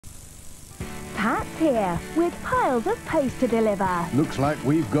Pat's here with piles of post to deliver. Looks like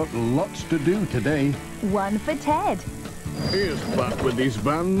we've got lots to do today. One for Ted. Here's Pat with his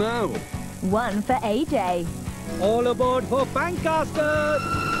van now. One for AJ. All aboard for Fancasters!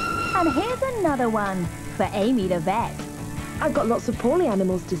 And here's another one for Amy the vet. I've got lots of poorly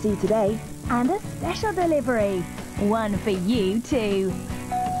animals to see today. And a special delivery. One for you too.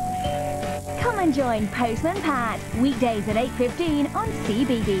 Come and join Postman Pat, weekdays at 8:15 on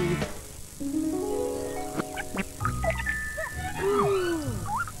CBeebies.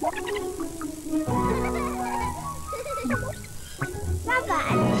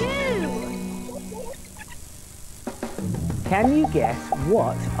 Can you guess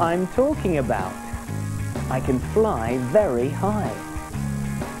what I'm talking about? I can fly very high.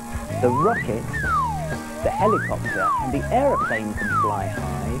 The rocket, the helicopter and the aeroplane can fly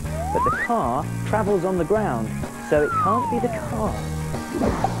high, but the car travels on the ground, so it can't be the car.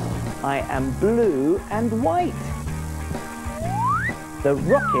 I am blue and white. The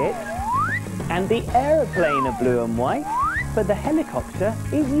rocket and the aeroplane are blue and white, but the helicopter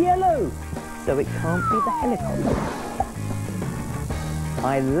is yellow, so it can't be the helicopter.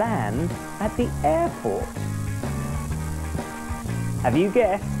 I land at the airport. Have you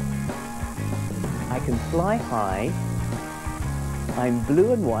guessed? I can fly high, I'm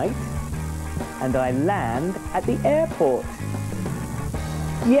blue and white, and I land at the airport.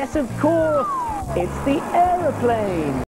 Yes, of course, it's the aeroplane.